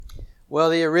Well,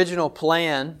 the original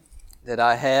plan that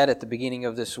I had at the beginning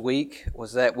of this week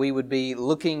was that we would be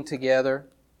looking together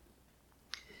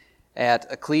at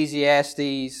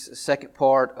Ecclesiastes, second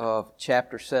part of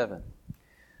chapter 7.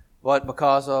 But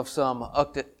because of some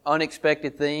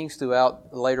unexpected things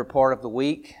throughout the later part of the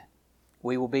week,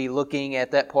 we will be looking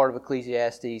at that part of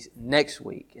Ecclesiastes next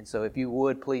week. And so if you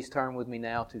would, please turn with me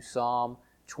now to Psalm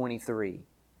 23.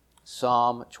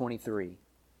 Psalm 23.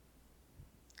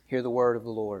 Hear the word of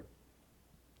the Lord.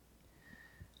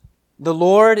 The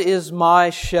Lord is my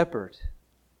shepherd,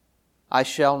 I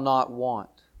shall not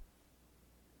want.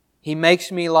 He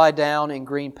makes me lie down in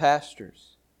green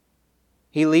pastures.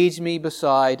 He leads me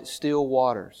beside still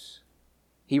waters.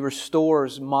 He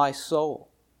restores my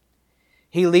soul.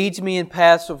 He leads me in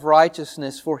paths of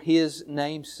righteousness for His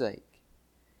name's sake.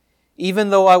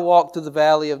 Even though I walk through the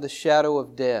valley of the shadow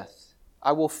of death,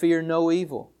 I will fear no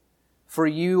evil, for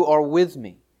You are with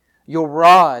me. Your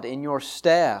rod and Your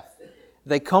staff,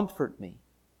 they comfort me.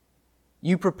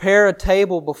 You prepare a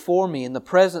table before me in the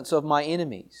presence of my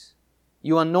enemies.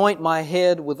 You anoint my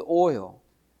head with oil.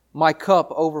 My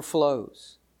cup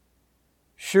overflows.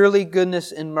 Surely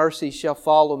goodness and mercy shall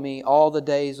follow me all the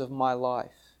days of my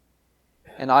life,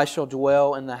 and I shall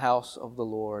dwell in the house of the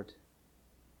Lord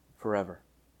forever.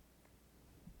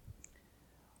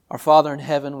 Our Father in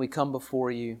heaven, we come before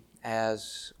You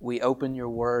as we open Your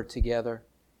Word together.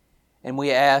 And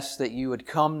we ask that You would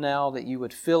come now, that You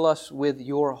would fill us with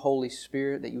Your Holy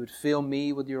Spirit, that You would fill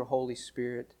me with Your Holy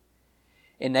Spirit.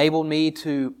 Enable me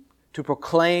to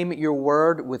proclaim Your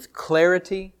Word with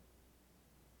clarity,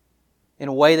 in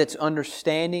a way that's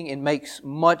understanding and makes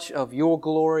much of Your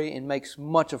glory and makes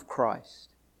much of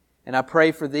Christ. And I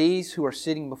pray for these who are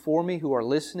sitting before me, who are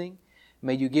listening.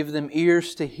 May You give them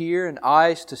ears to hear and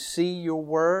eyes to see Your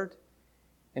Word.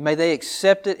 And may they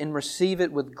accept it and receive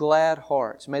it with glad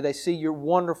hearts. May they see Your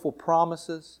wonderful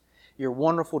promises, Your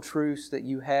wonderful truths that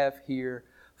You have here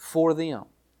for them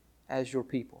as Your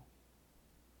people.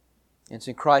 And it's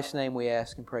in Christ's name we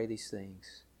ask and pray these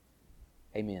things.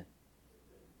 Amen.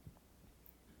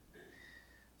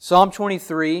 Psalm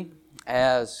 23,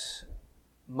 as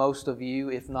most of you,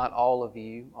 if not all of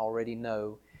you, already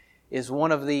know, is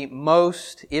one of the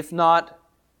most, if not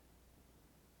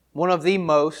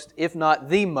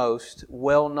the most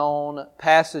well-known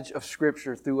passage of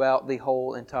Scripture throughout the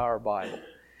whole entire Bible.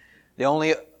 The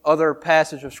only other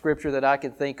passage of Scripture that I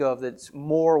can think of that's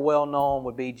more well-known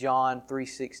would be John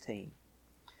 3:16.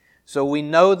 So we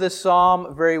know this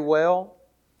psalm very well.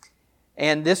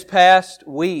 And this past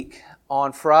week,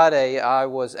 on Friday, I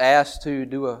was asked to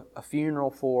do a funeral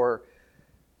for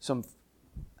some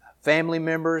family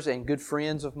members and good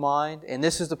friends of mine. And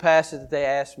this is the passage that they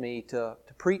asked me to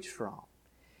preach from.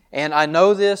 And I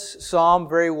know this psalm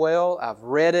very well. I've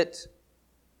read it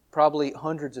probably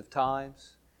hundreds of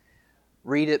times.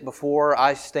 Read it before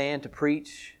I stand to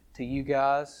preach to you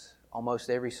guys almost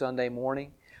every Sunday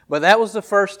morning. But that was the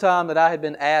first time that I had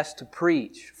been asked to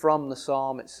preach from the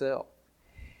psalm itself.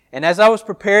 And as I was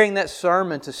preparing that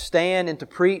sermon to stand and to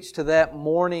preach to that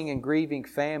mourning and grieving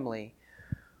family,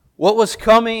 what was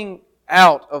coming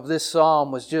out of this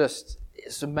psalm was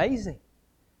it's amazing.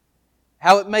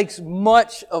 How it makes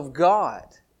much of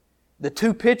God. The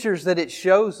two pictures that it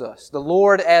shows us. The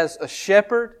Lord as a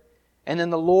shepherd and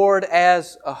then the Lord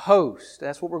as a host.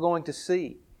 That's what we're going to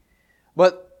see.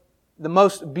 But the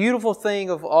most beautiful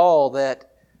thing of all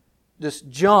that just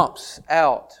jumps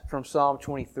out from Psalm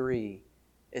 23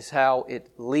 is how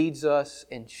it leads us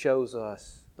and shows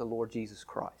us the Lord Jesus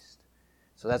Christ.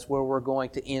 So that's where we're going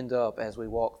to end up as we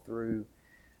walk through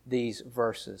these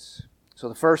verses. So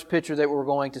the first picture that we're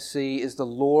going to see is the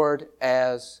Lord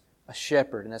as a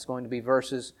shepherd. And that's going to be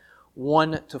verses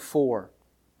 1 to 4.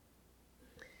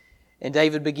 And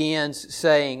David begins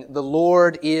saying, "The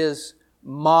Lord is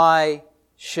my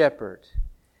shepherd."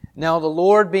 Now the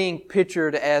Lord being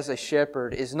pictured as a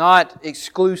shepherd is not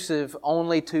exclusive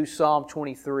only to Psalm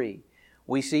 23.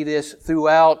 We see this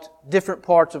throughout different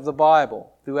parts of the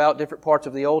Bible, throughout different parts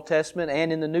of the Old Testament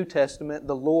and in the New Testament,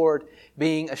 the Lord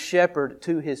being a shepherd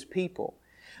to His people.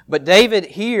 But David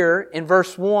here in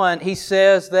verse 1, he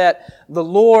says that the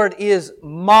Lord is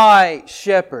my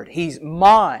shepherd. He's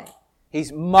mine.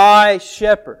 He's my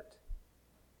shepherd.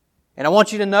 And I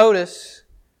want you to notice,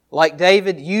 like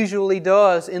David usually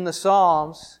does in the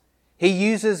Psalms, he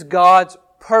uses God's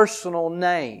personal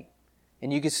name.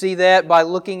 And you can see that by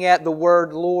looking at the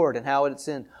word Lord and how it's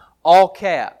in all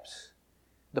caps.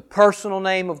 The personal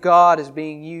name of God is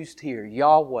being used here,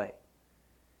 Yahweh.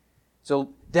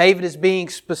 So David is being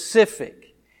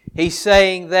specific. He's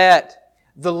saying that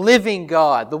the living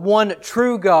God, the one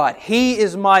true God, He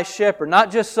is my shepherd. Not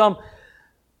just some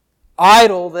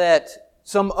idol that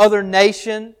some other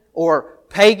nation or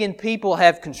pagan people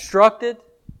have constructed,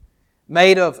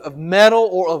 made of metal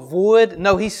or of wood.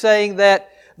 No, He's saying that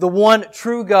the one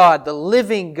true God, the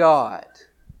living God,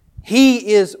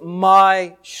 He is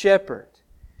my shepherd.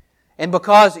 And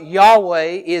because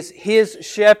Yahweh is His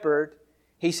shepherd,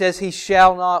 He says He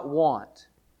shall not want.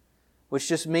 Which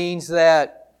just means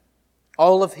that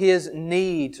all of His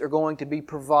needs are going to be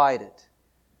provided.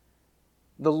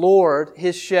 The Lord,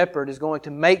 His shepherd, is going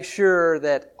to make sure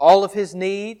that all of His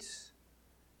needs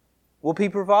will be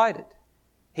provided.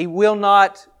 He will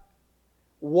not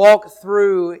walk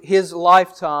through His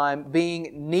lifetime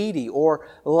being needy or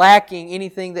lacking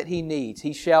anything that He needs.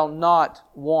 He shall not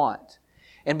want.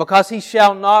 And because He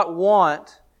shall not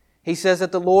want, He says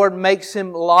that the Lord makes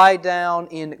Him lie down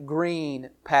in green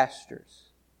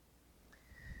pastures.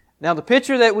 Now the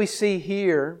picture that we see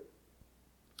here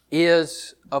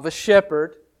is of a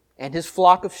shepherd and his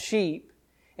flock of sheep,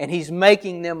 and He's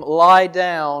making them lie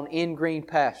down in green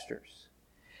pastures.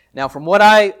 Now, from what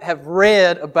I have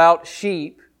read about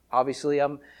sheep, obviously I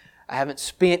haven't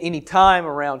spent any time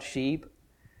around sheep,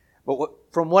 but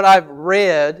from what I've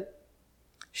read,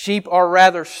 sheep are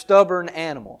rather stubborn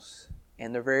animals,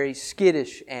 and they're very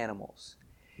skittish animals.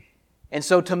 And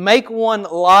so to make one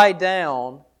lie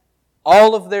down,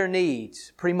 all of their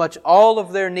needs, pretty much all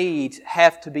of their needs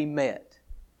have to be met.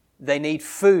 They need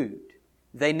food.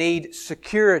 They need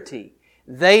security.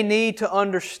 They need to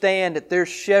understand that their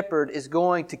shepherd is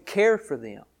going to care for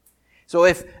them. So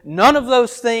if none of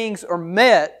those things are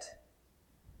met,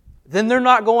 then they're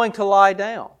not going to lie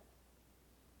down.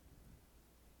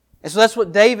 And so that's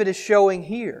what David is showing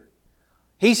here.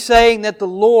 He's saying that the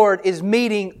Lord is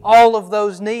meeting all of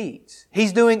those needs.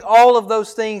 He's doing all of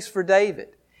those things for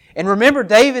David. And remember,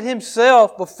 David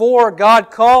himself, before God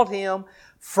called him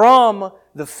from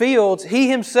the fields, he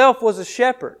himself was a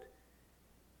shepherd.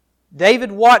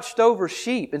 David watched over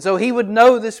sheep, and so he would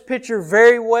know this picture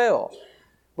very well.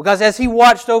 Because as he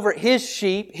watched over his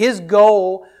sheep, his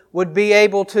goal would be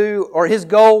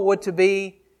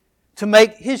to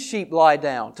make his sheep lie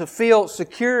down, to feel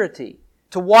security,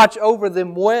 to watch over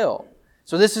them well.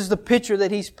 So this is the picture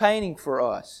that he's painting for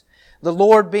us. The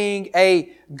Lord being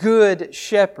a good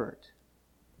shepherd.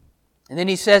 And then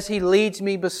he says He leads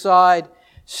me beside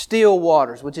still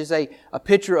waters, which is a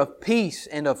picture of peace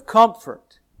and of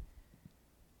comfort.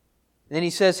 And then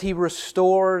he says He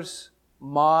restores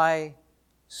my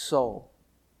soul.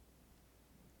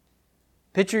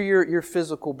 Picture your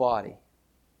physical body.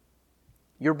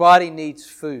 Your body needs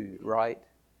food, right?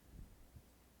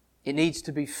 It needs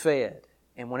to be fed.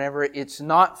 And whenever it's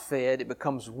not fed, it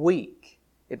becomes weak.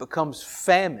 It becomes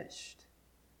famished.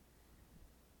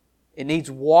 It needs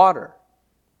water.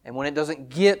 And when it doesn't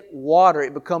get water,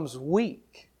 it becomes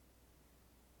weak.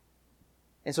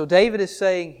 And so David is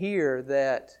saying here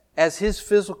that as his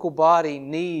physical body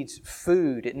needs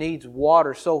food, it needs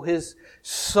water, so his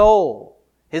soul,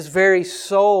 his very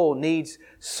soul needs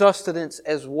sustenance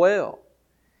as well.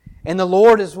 And the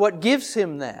Lord is what gives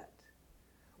him that.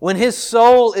 When his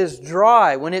soul is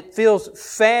dry, when it feels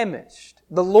famished,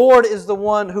 the Lord is the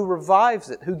one who revives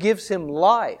it, who gives him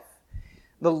life.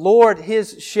 The Lord,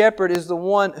 his shepherd, is the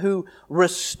one who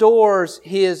restores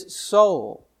his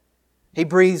soul. He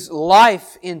breathes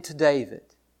life into David.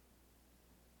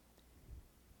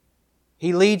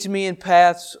 He leads me in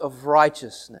paths of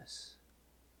righteousness.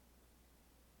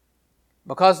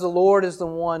 Because the Lord is the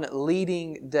one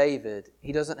leading David,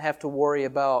 he doesn't have to worry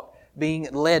about being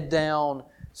led down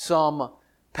some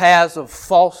paths of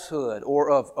falsehood or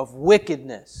of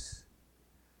wickedness,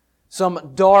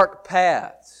 some dark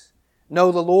paths.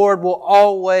 No, the Lord will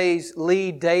always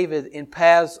lead David in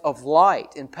paths of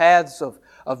light, in paths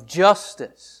of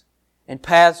justice, in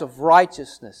paths of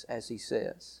righteousness, as he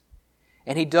says.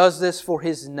 And He does this for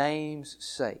His name's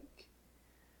sake.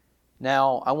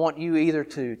 Now, I want you either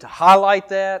to highlight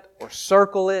that or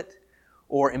circle it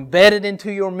or embed it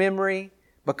into your memory,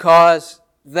 because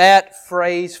that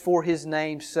phrase, for His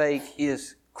name's sake,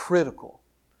 is critical.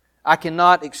 I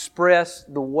cannot express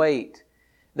the weight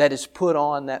that is put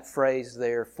on that phrase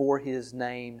there, for His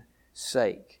name's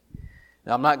sake.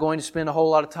 Now, I'm not going to spend a whole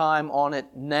lot of time on it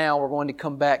now. We're going to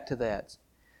come back to that.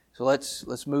 So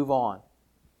let's move on.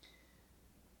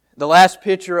 The last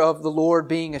picture of the Lord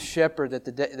being a shepherd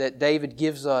that David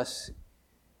gives us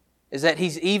is that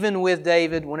He's even with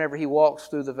David whenever he walks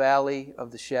through the valley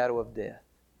of the shadow of death.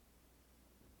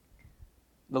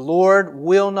 The Lord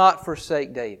will not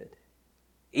forsake David,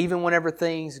 even whenever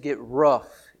things get rough,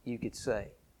 you could say.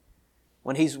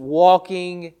 When he's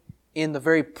walking in the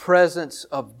very presence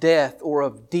of death or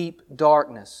of deep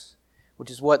darkness, which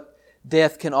is what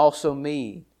death can also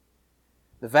mean.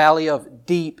 the valley of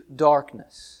deep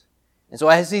darkness. And so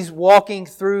as he's walking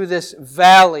through this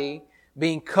valley,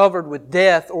 being covered with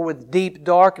death or with deep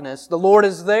darkness, the Lord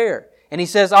is there. And He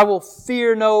says, I will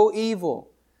fear no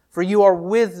evil, for you are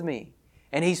with me.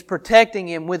 And He's protecting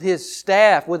him with His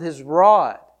staff, with His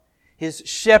rod, His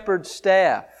shepherd's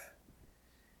staff,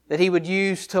 that He would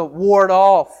use to ward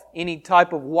off any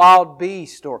type of wild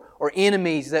beast or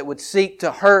enemies that would seek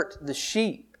to hurt the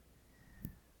sheep.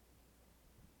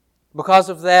 Because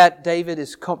of that, David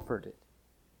is comforted.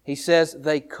 He says,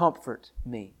 they comfort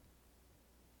me.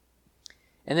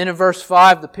 And then in verse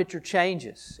 5, the picture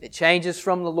changes. It changes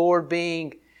from the Lord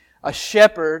being a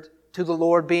shepherd to the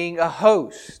Lord being a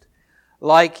host.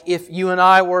 Like if you and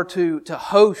I were to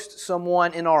host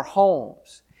someone in our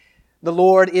homes. The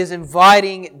Lord is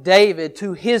inviting David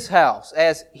to His house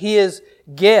as His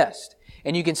guest.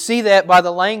 And you can see that by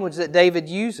the language that David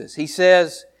uses. He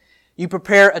says, you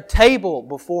prepare a table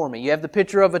before me. You have the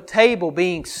picture of a table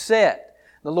being set.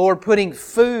 The Lord putting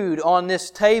food on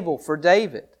this table for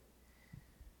David.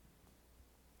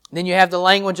 Then you have the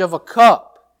language of a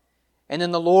cup. And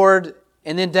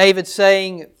then David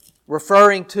saying,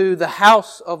 referring to the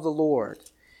house of the Lord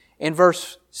in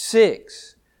verse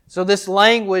 6. So this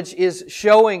language is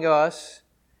showing us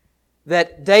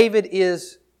that David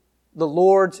is the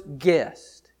Lord's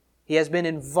guest. He has been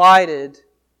invited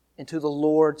into the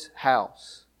Lord's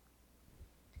house.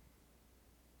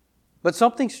 But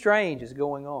something strange is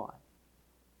going on.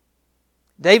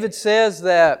 David says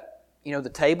that, the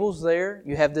table's there.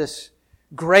 You have this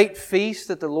great feast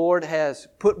that the Lord has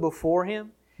put before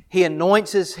him. He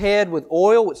anoints his head with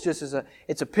oil, which just is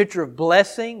it's a picture of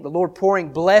blessing. The Lord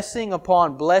pouring blessing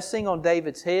upon blessing on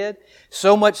David's head.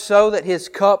 So much so that his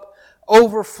cup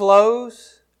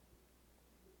overflows.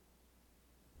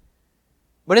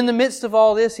 But in the midst of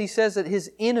all this, he says that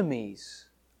his enemies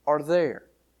are there.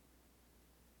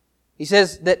 He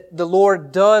says that the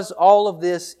Lord does all of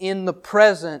this in the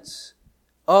presence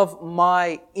of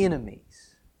my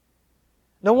enemies.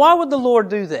 Now, why would the Lord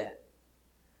do that?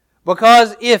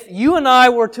 Because if you and I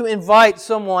were to invite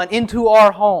someone into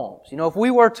our homes, if we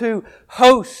were to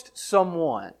host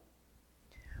someone,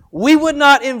 we would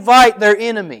not invite their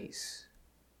enemies.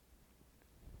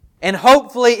 And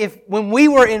hopefully, when we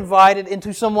were invited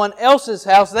into someone else's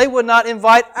house, they would not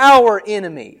invite our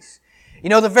enemies.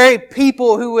 The very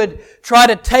people who would try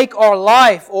to take our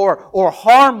life or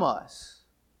harm us.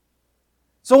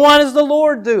 So why does the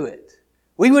Lord do it?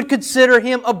 We would consider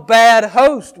Him a bad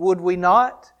host, would we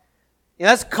not?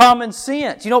 That's common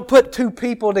sense. You don't put two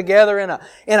people together in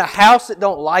a house that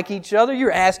don't like each other.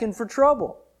 You're asking for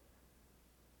trouble.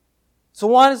 So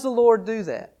why does the Lord do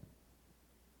that?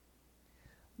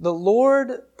 The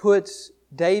Lord puts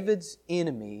David's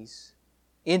enemies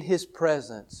in His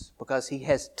presence because He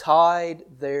has tied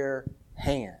their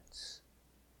hands.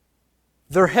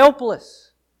 They're helpless.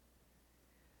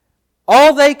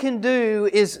 All they can do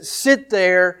is sit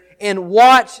there and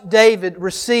watch David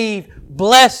receive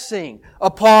blessing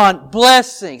upon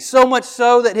blessing, so much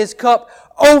so that his cup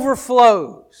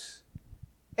overflows.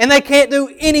 And they can't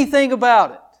do anything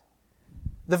about it.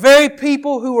 The very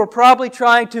people who were probably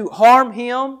trying to harm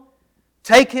him,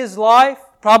 take his life,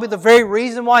 probably the very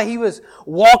reason why he was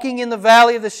walking in the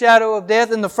valley of the shadow of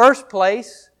death in the first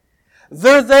place,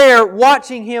 they're there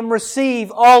watching him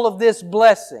receive all of this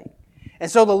blessing. And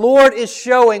so the Lord is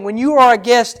showing, when you are a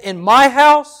guest in my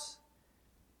house,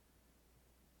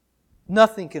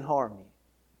 nothing can harm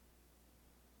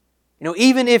you.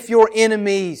 Even if your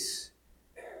enemies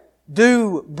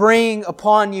do bring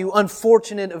upon you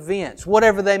unfortunate events,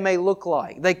 whatever they may look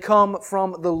like, they come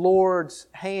from the Lord's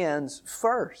hands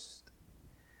first.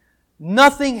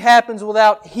 Nothing happens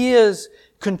without His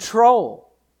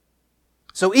control.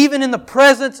 So even in the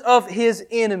presence of his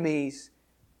enemies,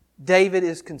 David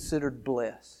is considered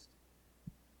blessed.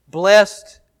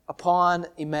 Blessed upon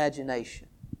imagination.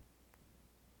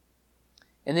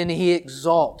 And then he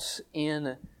exalts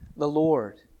in the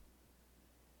Lord.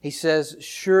 He says,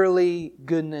 surely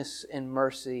goodness and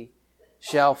mercy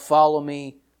shall follow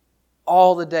me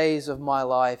all the days of my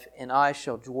life, and I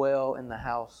shall dwell in the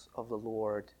house of the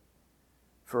Lord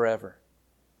forever.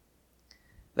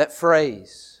 That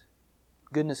phrase,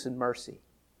 goodness and mercy,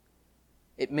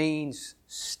 it means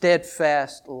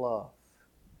steadfast love.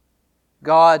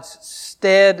 God's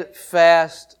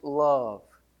steadfast love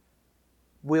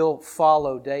will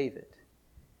follow David.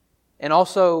 And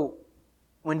also,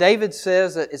 when David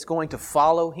says that it's going to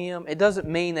follow him, it doesn't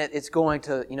mean that it's going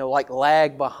to,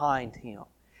 lag behind him.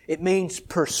 It means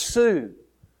pursue.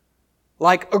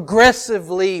 Like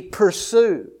aggressively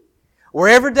pursue.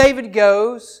 Wherever David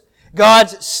goes,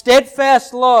 God's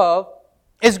steadfast love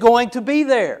is going to be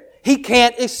there. He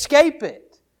can't escape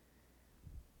it.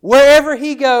 Wherever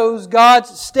he goes,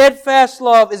 God's steadfast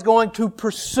love is going to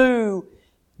pursue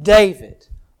David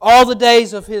all the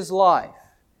days of his life.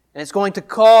 And it's going to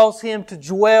cause him to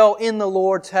dwell in the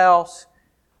Lord's house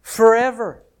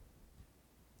forever.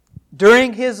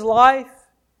 During his life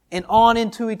and on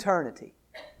into eternity.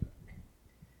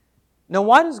 Now,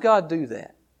 why does God do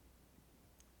that?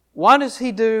 Why does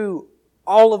He do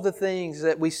all of the things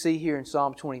that we see here in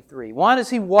Psalm 23? Why does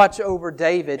He watch over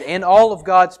David and all of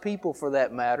God's people for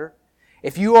that matter?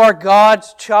 If you are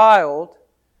God's child,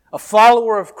 a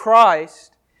follower of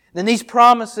Christ, then these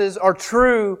promises are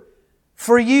true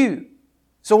for you.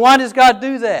 So why does God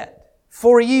do that?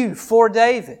 For you, for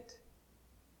David.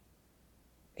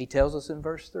 He tells us in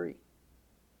verse 3.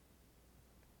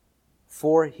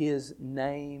 For His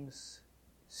name's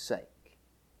sake.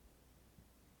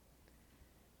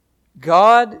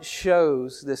 God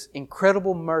shows this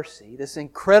incredible mercy, this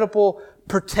incredible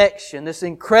protection, this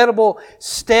incredible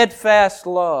steadfast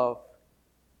love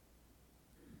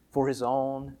for His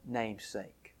own name's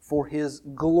sake, for His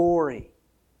glory,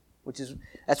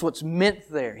 that's what's meant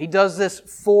there. He does this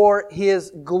for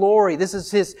His glory. This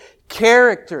is His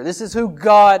character. This is who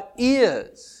God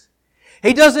is.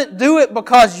 He doesn't do it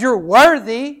because you're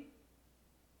worthy.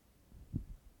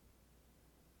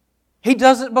 He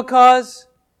does it because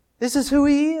this is who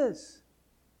He is.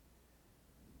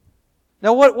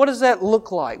 Now, what does that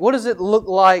look like? What does it look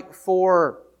like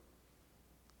for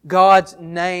God's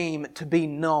name to be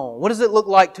known? What does it look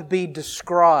like to be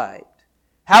described?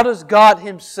 How does God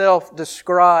Himself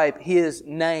describe His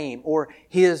name or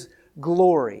His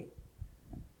glory?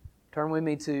 Turn with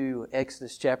me to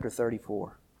Exodus chapter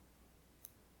 34.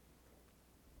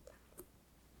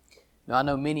 Now, I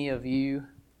know many of you,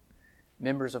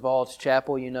 members of Ald's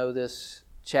Chapel, you know this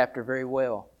chapter very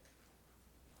well.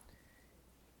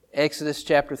 Exodus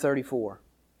chapter 34.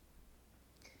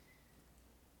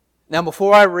 Now,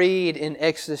 before I read in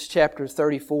Exodus chapter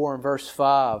 34 and verse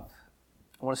 5,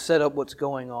 I want to set up what's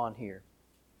going on here.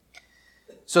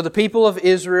 So the people of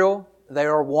Israel, they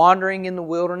are wandering in the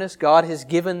wilderness. God has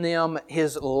given them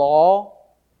His law,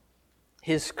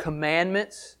 His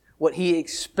commandments, what He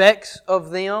expects of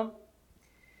them.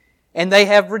 And they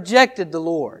have rejected the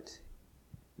Lord.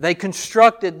 They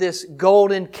constructed this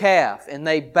golden calf and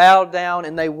they bowed down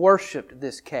and they worshiped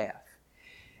this calf.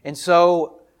 And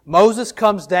so Moses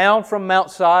comes down from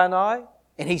Mount Sinai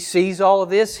and he sees all of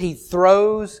this. He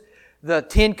throws the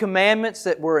 10 Commandments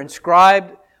that were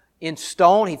inscribed in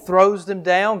stone. He throws them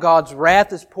down. God's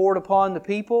wrath is poured upon the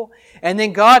people. And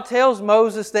then God tells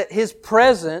Moses that His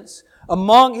presence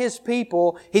among His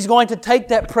people, He's going to take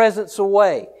that presence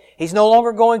away. He's no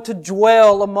longer going to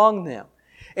dwell among them.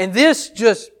 And this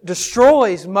just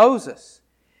destroys Moses.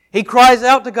 He cries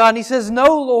out to God and he says,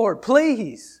 "No, Lord,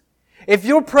 please. If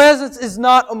Your presence is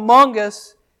not among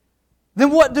us, then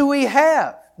what do we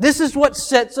have? This is what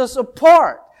sets us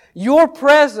apart. Your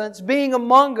presence being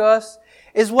among us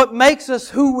is what makes us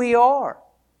who we are."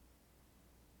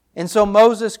 And so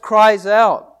Moses cries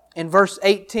out in verse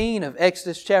 18 of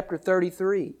Exodus chapter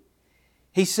 33.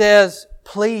 He says,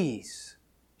 "Please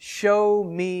show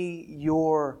me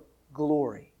Your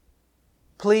glory.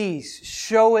 Please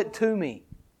show it to me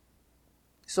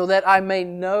so that I may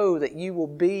know that You will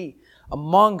be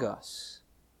among us."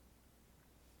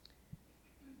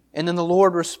 And then the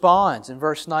Lord responds in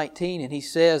verse 19 and He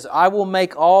says, "I will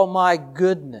make all My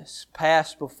goodness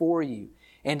pass before you,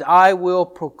 and I will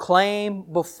proclaim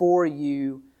before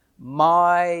you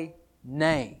My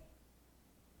name."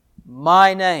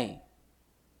 My name,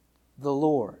 the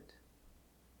Lord.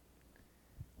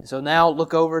 And so now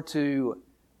look over to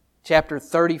chapter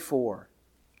 34,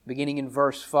 beginning in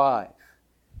verse 5.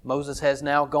 Moses has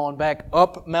now gone back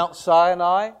up Mount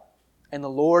Sinai, and the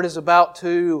Lord is about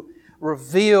to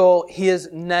reveal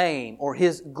His name or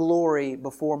His glory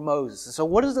before Moses. And so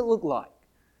what does it look like?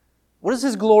 What does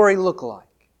His glory look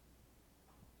like?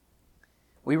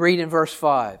 We read in verse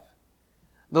 5,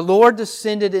 "The Lord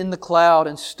descended in the cloud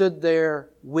and stood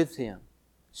with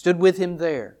him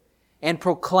there, and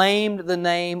proclaimed the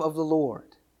name of the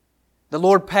Lord. The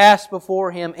Lord passed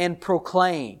before him and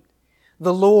proclaimed,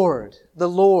 'The Lord,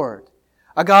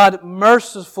 a God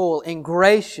merciful and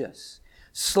gracious,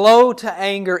 slow to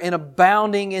anger and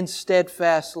abounding in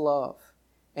steadfast love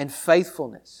and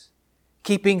faithfulness,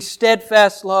 keeping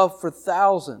steadfast love for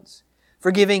thousands,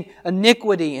 forgiving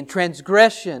iniquity and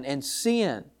transgression and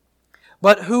sin,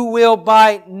 but who will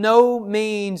by no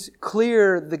means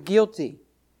clear the guilty,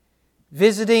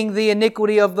 visiting the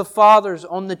iniquity of the fathers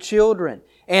on the children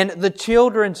and the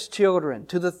children's children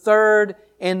to the third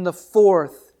and the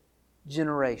fourth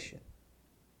generation.'"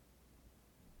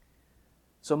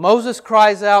 So Moses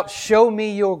cries out, "Show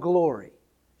me your glory.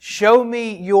 Show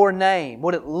me your name,"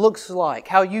 what it looks like,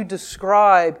 how you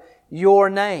describe your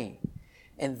name.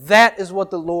 And that is what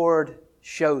the Lord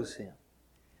shows him.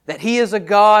 That He is a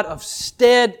God of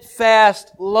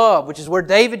steadfast love, which is where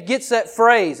David gets that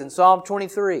phrase in Psalm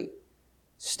 23.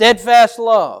 Steadfast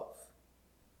love.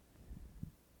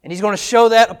 And He's going to show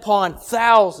that upon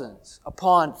thousands,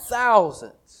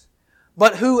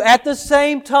 but who at the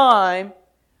same time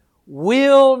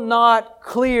will not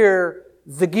clear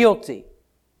the guilty.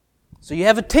 So you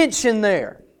have a tension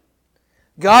there.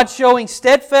 God showing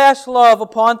steadfast love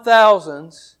upon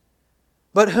thousands,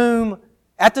 but whom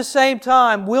at the same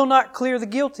time will not clear the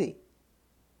guilty.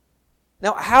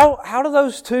 Now, how do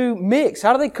those two mix?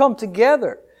 How do they come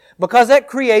together? Because that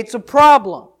creates a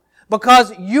problem.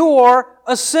 Because you're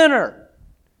a sinner.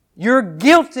 You're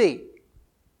guilty.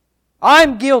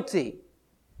 I'm guilty.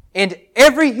 And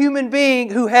every human being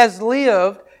who has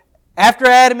lived after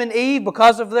Adam and Eve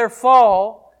because of their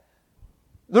fall,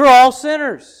 they're all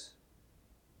sinners.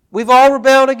 We've all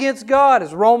rebelled against God,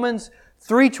 as Romans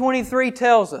 3:23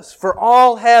 tells us. For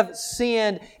all have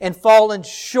sinned and fallen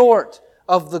short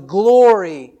of the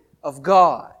glory of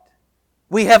God.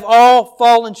 We have all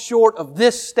fallen short of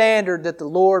this standard that the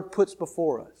Lord puts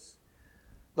before us.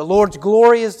 The Lord's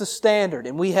glory is the standard,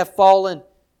 and we have fallen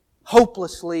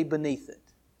hopelessly beneath it.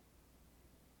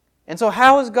 And so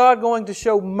how is God going to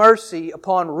show mercy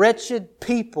upon wretched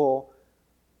people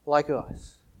like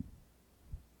us?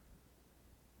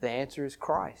 The answer is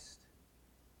Christ.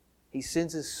 He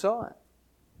sends His Son.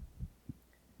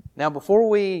 Now, before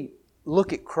we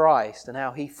look at Christ and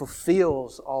how He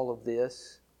fulfills all of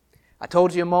this, I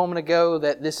told you a moment ago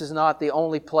that this is not the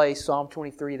only place, Psalm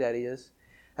 23 that is,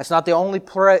 that's not the only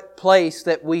place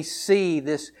that we see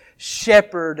this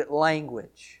shepherd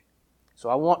language. So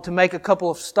I want to make a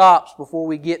couple of stops before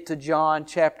we get to John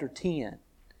chapter 10.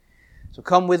 So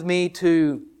come with me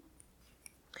to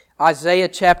Isaiah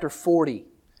chapter 40.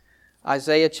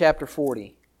 Isaiah chapter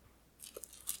 40.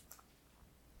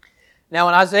 Now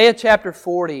in Isaiah chapter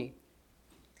 40,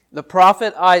 the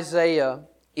prophet Isaiah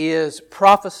is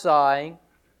prophesying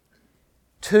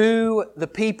to the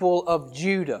people of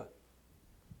Judah.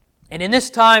 And in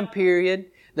this time period,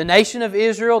 the nation of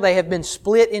Israel, they have been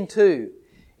split in two.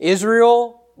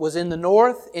 Israel was in the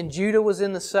north and Judah was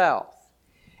in the south.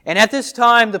 And at this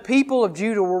time, the people of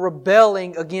Judah were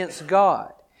rebelling against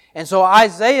God. And so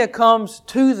Isaiah comes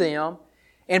to them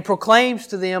and proclaims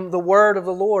to them the word of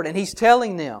the Lord. And he's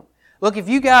telling them, look, if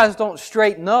you guys don't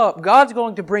straighten up, God's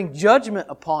going to bring judgment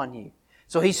upon you.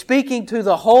 So he's speaking to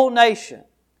the whole nation.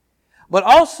 But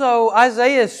also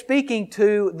Isaiah is speaking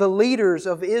to the leaders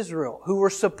of Israel who were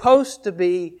supposed to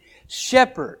be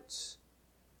shepherds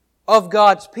of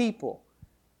God's people.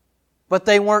 But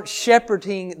they weren't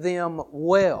shepherding them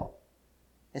well.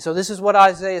 And so this is what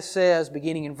Isaiah says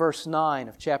beginning in verse 9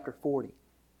 of chapter 40.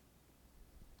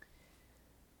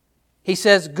 He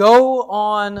says, "Go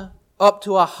on up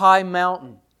to a high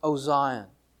mountain, O Zion,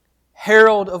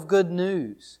 herald of good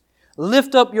news.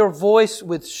 Lift up your voice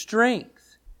with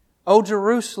strength, O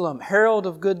Jerusalem, herald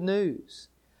of good news.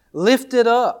 Lift it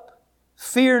up,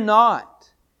 fear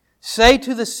not. Say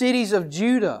to the cities of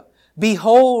Judah,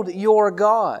 behold your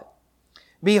God.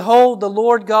 Behold, the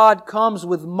Lord God comes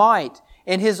with might,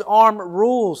 and His arm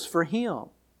rules for Him.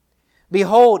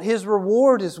 Behold, His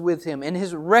reward is with Him, and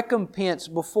His recompense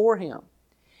before Him.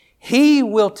 He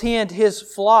will tend His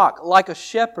flock like a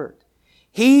shepherd.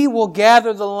 He will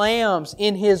gather the lambs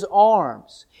in His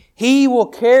arms. He will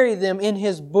carry them in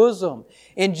His bosom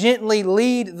and gently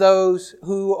lead those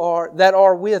that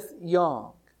are with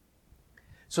young."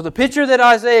 So the picture that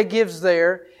Isaiah gives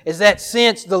there is that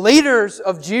since the leaders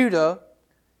of Judah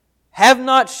have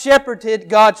not shepherded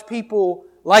God's people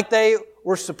like they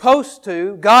were supposed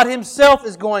to, God Himself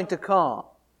is going to come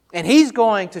and He's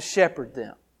going to shepherd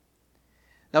them.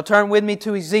 Now turn with me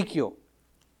to Ezekiel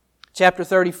chapter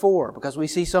 34, because we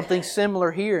see something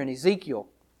similar here in Ezekiel.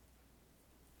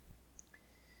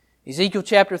 Ezekiel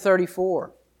chapter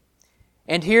 34.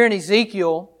 And here in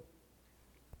Ezekiel,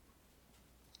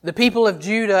 the people of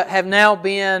Judah have now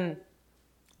been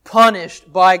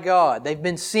punished by God. They've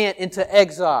been sent into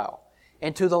exile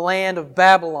into the land of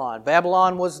Babylon.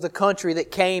 Babylon was the country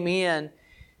that came in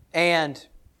and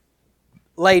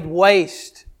laid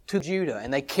waste to Judah,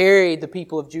 and they carried the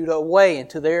people of Judah away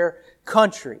into their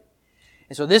country.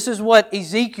 And so this is what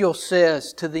Ezekiel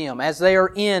says to them as they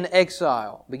are in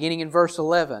exile, beginning in verse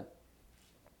 11.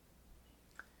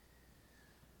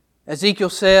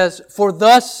 Ezekiel says, "For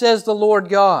thus says the Lord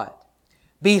God,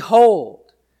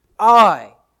 behold,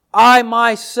 I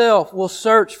myself will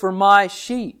search for my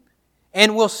sheep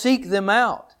and will seek them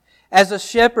out. As a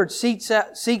shepherd seeks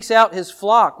out his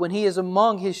flock when he is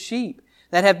among his sheep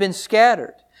that have been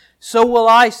scattered. So will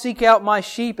I seek out my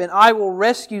sheep, and I will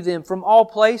rescue them from all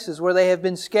places where they have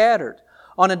been scattered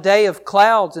on a day of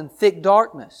clouds and thick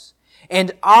darkness.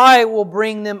 And I will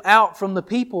bring them out from the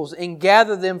peoples and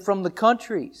gather them from the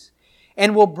countries,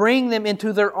 and will bring them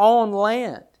into their own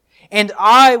land. And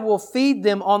I will feed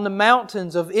them on the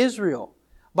mountains of Israel,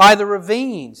 by the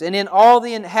ravines, and in all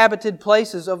the inhabited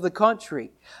places of the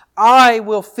country. I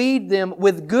will feed them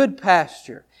with good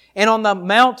pasture, and on the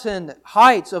mountain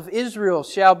heights of Israel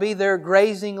shall be their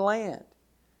grazing land.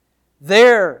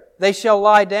 There they shall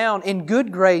lie down in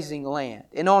good grazing land,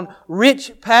 and on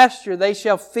rich pasture they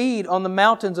shall feed on the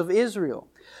mountains of Israel.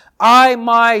 I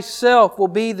myself will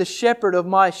be the shepherd of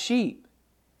my sheep,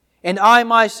 and I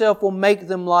myself will make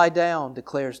them lie down,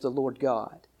 declares the Lord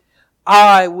God.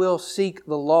 I will seek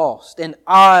the lost, and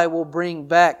I will bring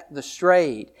back the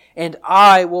strayed, and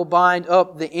I will bind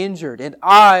up the injured, and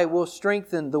I will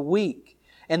strengthen the weak,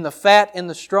 and the fat and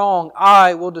the strong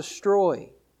I will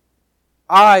destroy.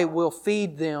 I will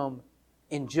feed them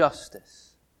in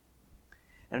justice.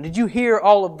 Now, did you hear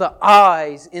all of the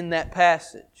I's in that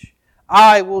passage?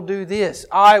 I will do this.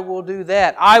 I will do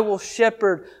that. I will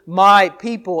shepherd my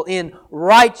people in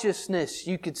righteousness,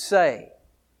 you could say.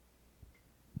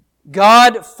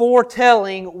 God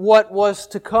foretelling what was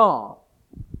to come.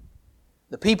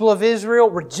 The people of Israel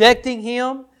rejecting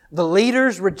Him, the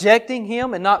leaders rejecting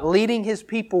Him and not leading His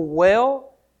people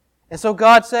well. And so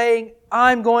God saying,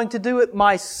 I'm going to do it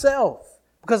myself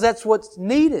because that's what's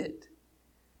needed.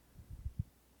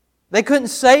 They couldn't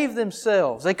save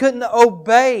themselves. They couldn't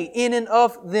obey in and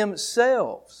of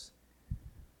themselves.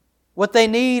 What they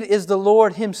need is the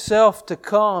Lord Himself to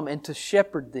come and to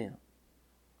shepherd them.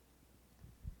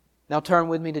 Now turn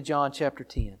with me to John chapter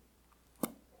 10.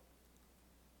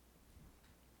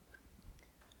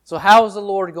 So how is the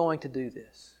Lord going to do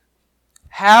this?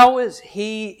 How is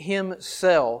He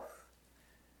Himself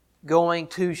going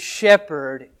to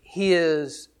shepherd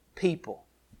His people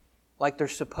like they're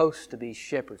supposed to be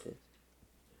shepherded?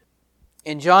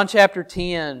 In John chapter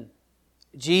 10,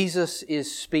 Jesus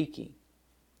is speaking.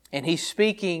 And He's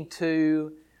speaking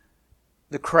to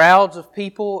the crowds of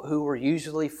people who were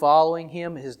usually following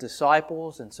Him, His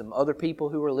disciples, and some other people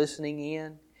who were listening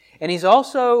in. And He's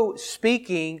also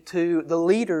speaking to the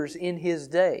leaders in His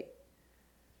day.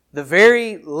 The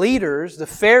very leaders, the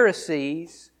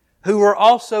Pharisees, who were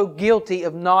also guilty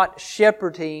of not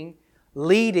shepherding,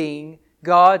 leading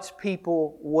God's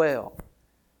people well.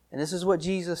 And this is what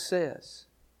Jesus says.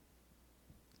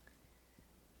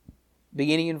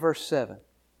 Beginning in verse 7.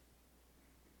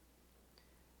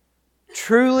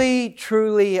 Truly,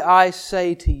 truly, I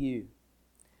say to you,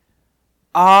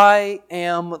 I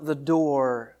am the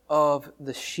door of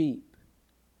the sheep.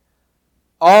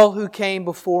 All who came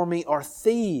before me are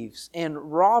thieves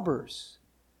and robbers,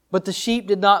 but the sheep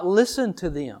did not listen to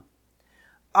them.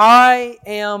 I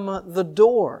am the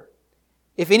door.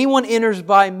 If anyone enters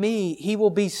by me, he will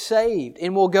be saved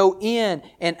and will go in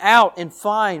and out and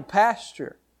find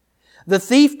pasture. The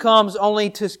thief comes only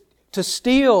to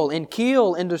steal and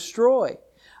kill and destroy.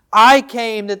 I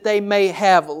came that they may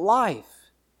have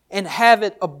life and have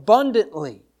it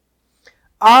abundantly.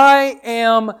 I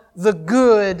am the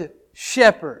good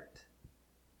shepherd.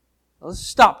 Let's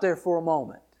stop there for a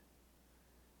moment.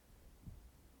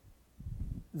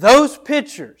 Those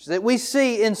pictures that we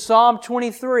see in Psalm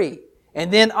 23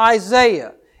 and then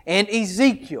Isaiah and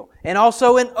Ezekiel and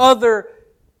also in other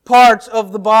parts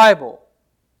of the Bible,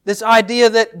 this idea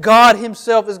that God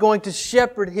Himself is going to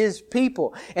shepherd His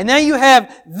people. And now you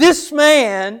have this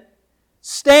man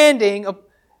standing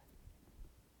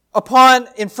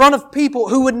in front of people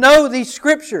who would know these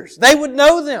Scriptures. They would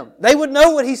know them. They would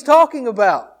know what he's talking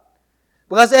about.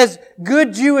 Because as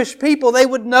good Jewish people, they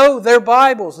would know their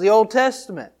Bibles, the Old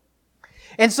Testament.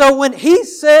 And so when he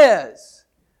says,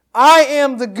 I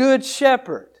am the good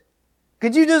shepherd,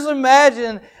 could you just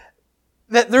imagine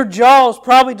that their jaws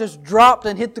probably just dropped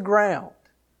and hit the ground?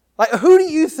 Like, who do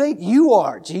you think you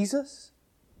are, Jesus?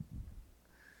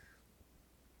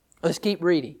 Let's keep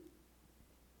reading.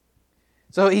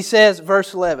 So he says,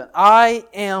 verse 11, I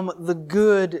am the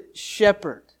good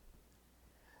shepherd.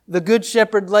 The good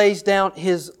shepherd lays down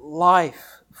his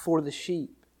life for the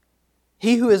sheep.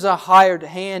 He who is a hired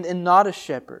hand and not a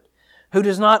shepherd, who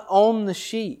does not own the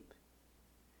sheep,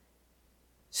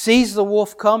 sees the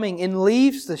wolf coming and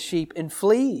leaves the sheep and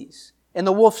flees. And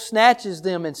the wolf snatches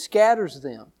them and scatters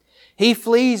them. He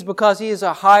flees because he is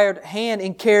a hired hand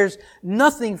and cares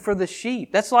nothing for the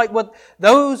sheep. That's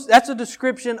a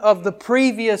description of the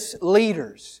previous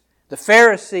leaders. The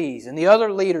Pharisees and the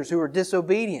other leaders who are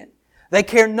disobedient, they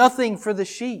care nothing for the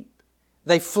sheep.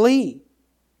 They flee.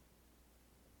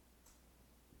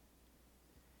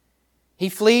 He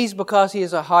flees because he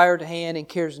is a hired hand and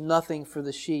cares nothing for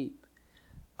the sheep.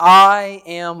 I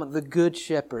am the good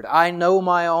shepherd. I know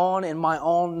my own and my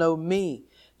own know me,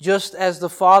 just as the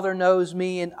Father knows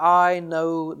me and I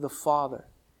know the Father.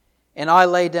 And I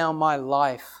lay down my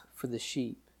life for the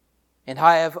sheep. And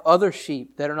I have other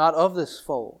sheep that are not of this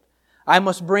fold. I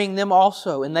must bring them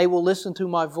also, and they will listen to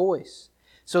my voice.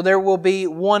 So there will be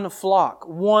one flock,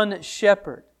 one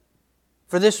shepherd.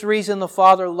 For this reason the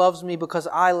Father loves me, because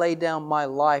I lay down my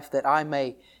life that I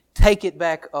may take it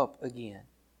back up again.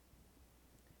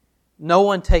 No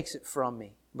one takes it from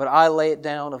me, but I lay it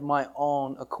down of my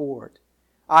own accord.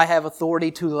 I have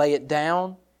authority to lay it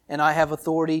down, and I have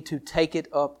authority to take it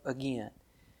up again.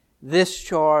 This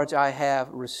charge I have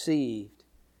received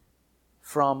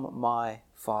from my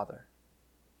Father.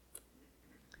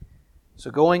 So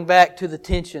going back to the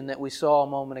tension that we saw a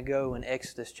moment ago in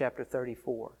Exodus chapter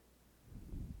 34.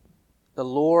 The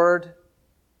Lord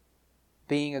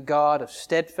being a God of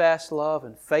steadfast love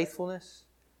and faithfulness,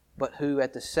 but who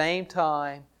at the same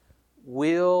time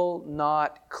will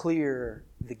not clear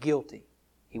the guilty.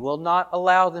 He will not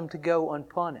allow them to go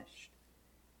unpunished.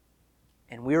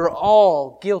 And we are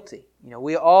all guilty.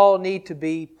 We all need to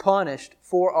be punished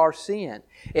for our sin.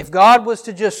 If God was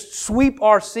to just sweep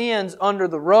our sins under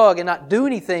the rug and not do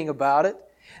anything about it,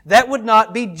 that would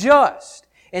not be just.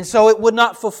 And so it would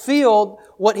not fulfill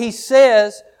what He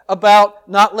says about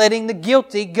not letting the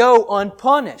guilty go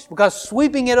unpunished. Because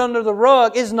sweeping it under the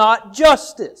rug is not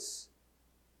justice.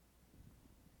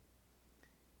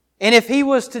 And if He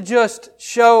was to just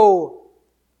show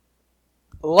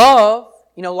love,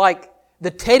 like the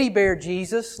teddy bear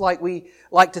Jesus, like we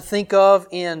like to think of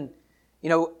in,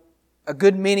 a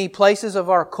good many places of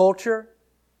our culture.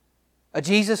 A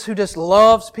Jesus who just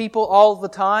loves people all the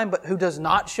time, but who does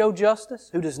not show justice,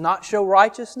 who does not show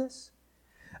righteousness.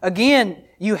 Again,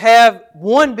 you have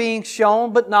one being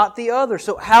shown, but not the other.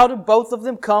 So how do both of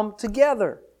them come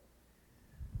together?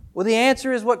 Well, the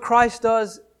answer is what Christ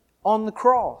does on the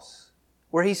cross,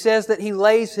 where He says that He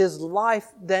lays His life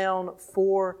down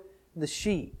for the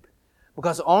sheep.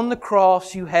 Because on the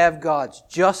cross you have God's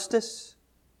justice.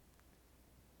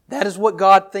 That is what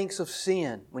God thinks of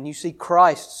sin. When you see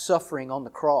Christ suffering on the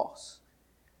cross,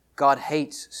 God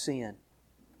hates sin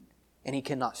and He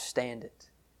cannot stand it.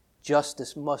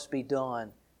 Justice must be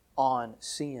done on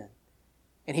sin.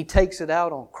 And He takes it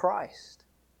out on Christ.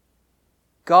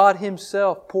 God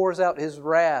Himself pours out His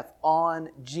wrath on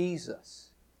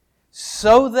Jesus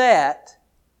so that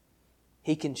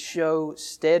He can show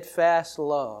steadfast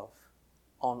love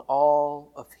on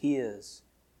all of His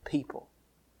people.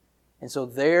 And so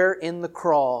there in the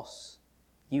cross,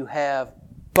 you have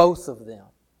both of them.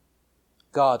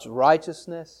 God's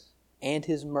righteousness and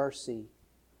His mercy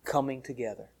coming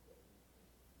together.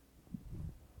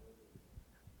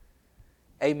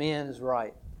 Amen is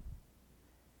right.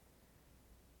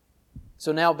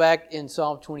 So now back in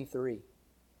Psalm 23.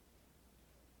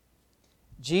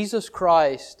 Jesus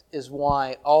Christ is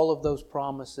why all of those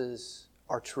promises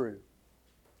are true.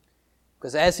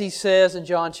 Because as He says in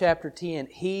John chapter 10,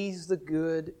 He's the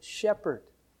good shepherd.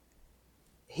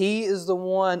 He is the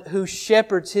one who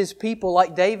shepherds His people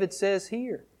like David says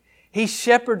here. He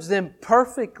shepherds them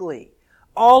perfectly.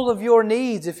 All of your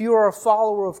needs, if you are a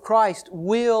follower of Christ,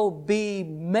 will be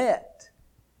met.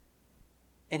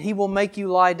 And He will make you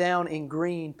lie down in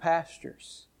green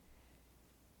pastures.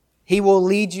 He will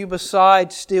lead you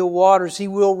beside still waters. He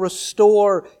will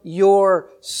restore your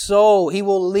soul. He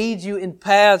will lead you in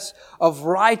paths of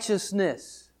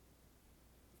righteousness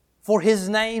for His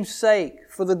name's sake,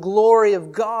 for the glory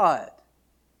of God.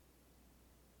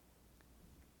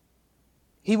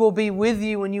 He will be with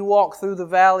you when you walk through the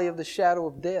valley of the shadow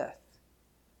of death.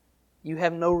 You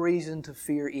have no reason to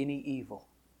fear any evil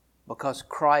because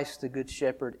Christ, the Good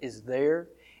Shepherd, is there,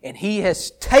 and He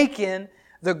has taken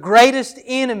the greatest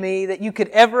enemy that you could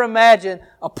ever imagine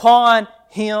upon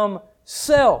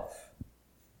Himself,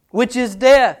 which is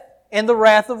death and the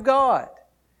wrath of God.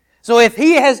 So if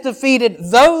He has defeated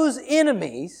those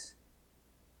enemies,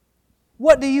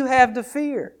 what do you have to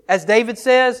fear? As David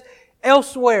says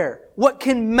elsewhere, what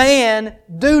can man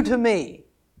do to me?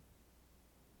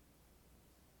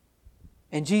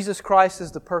 And Jesus Christ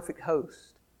is the perfect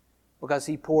host because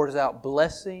He pours out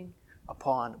blessing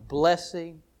upon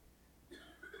blessing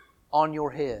on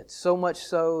your head, so much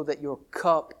so that your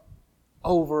cup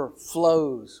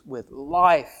overflows with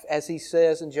life. As He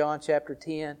says in John chapter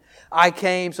 10, I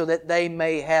came so that they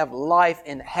may have life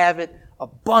and have it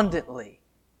abundantly.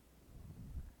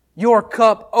 Your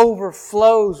cup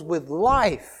overflows with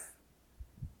life.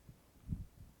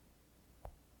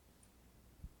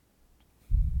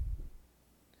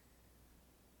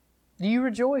 Do you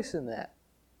rejoice in that?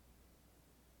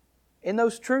 In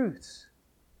those truths?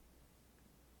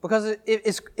 Because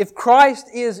if Christ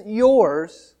is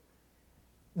yours,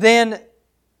 then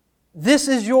this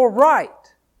is your right.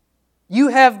 You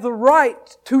have the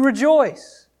right to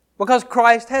rejoice because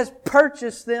Christ has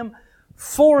purchased them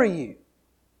for you.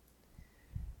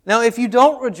 Now, if you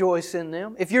don't rejoice in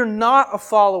them, if you're not a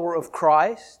follower of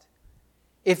Christ,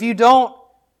 if you don't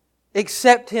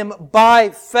accept Him by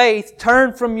faith,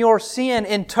 turn from your sin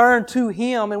and turn to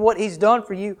Him and what He's done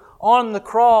for you on the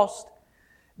cross,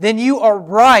 then you are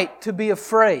right to be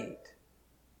afraid.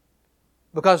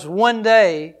 Because one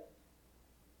day,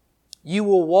 you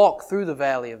will walk through the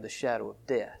valley of the shadow of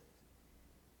death,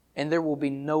 and there will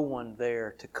be no one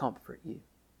there to comfort you.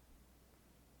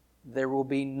 There will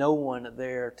be no one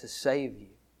there to save you.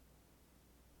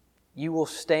 You will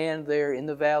stand there in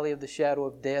the valley of the shadow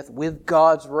of death with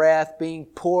God's wrath being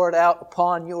poured out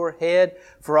upon your head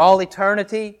for all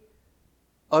eternity,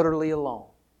 utterly alone.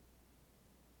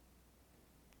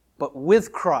 But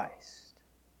with Christ,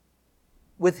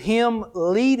 with Him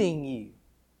leading you,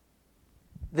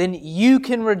 then you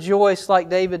can rejoice like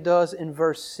David does in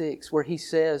verse 6, where he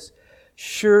says,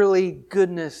 "Surely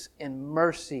goodness and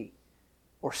mercy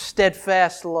or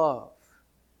steadfast love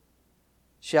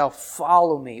shall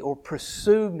follow me or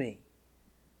pursue me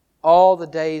all the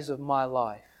days of my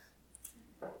life,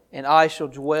 and I shall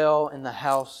dwell in the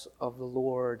house of the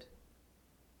Lord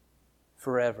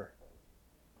forever."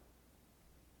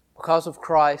 Because of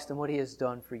Christ and what He has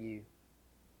done for you,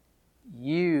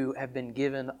 you have been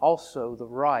given also the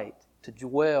right to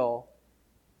dwell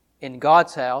in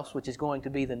God's house, which is going to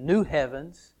be the new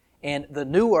heavens and the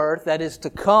new earth that is to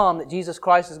come, that Jesus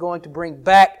Christ is going to bring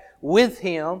back with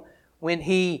Him when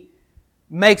He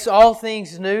makes all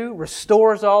things new,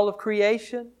 restores all of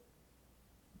creation.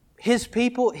 His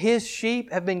people, His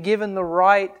sheep, have been given the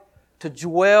right to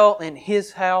dwell in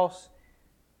His house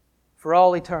for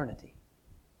all eternity.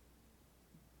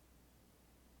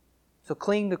 So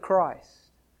cling to Christ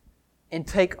and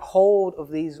take hold of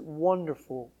these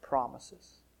wonderful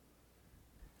promises.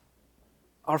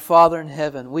 Our Father in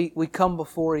heaven, we come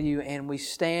before You and we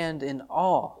stand in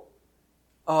awe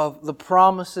of the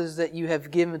promises that You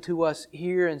have given to us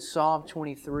here in Psalm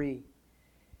 23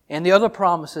 and the other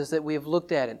promises that we have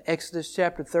looked at in Exodus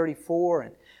chapter 34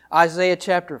 and Isaiah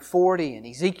chapter 40 and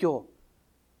Ezekiel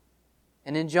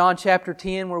and in John chapter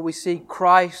 10 where we see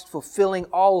Christ fulfilling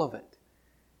all of it.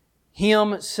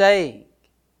 Him saying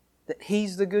that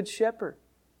He's the Good Shepherd.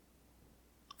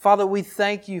 Father, we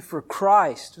thank You for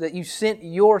Christ, that You sent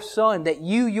Your Son, that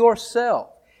You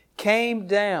Yourself came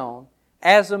down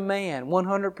as a man,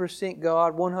 100%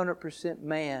 God, 100%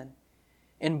 man,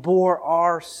 and bore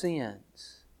our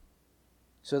sins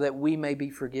so that we may be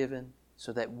forgiven,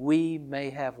 so that we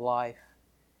may have life,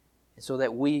 and so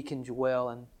that we can dwell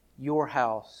in Your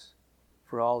house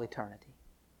for all eternity.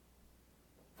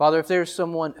 Father, if there's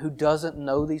someone who doesn't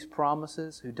know these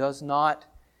promises, who does not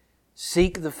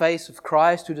seek the face of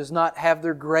Christ, who does not have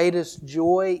their greatest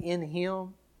joy in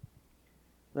Him,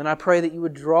 then I pray that You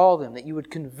would draw them, that You would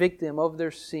convict them of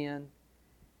their sin,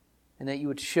 and that You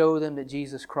would show them that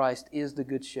Jesus Christ is the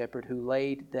Good Shepherd who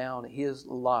laid down His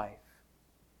life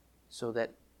so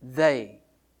that they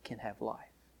can have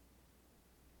life.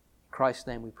 In Christ's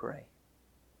name we pray.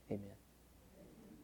 Amen.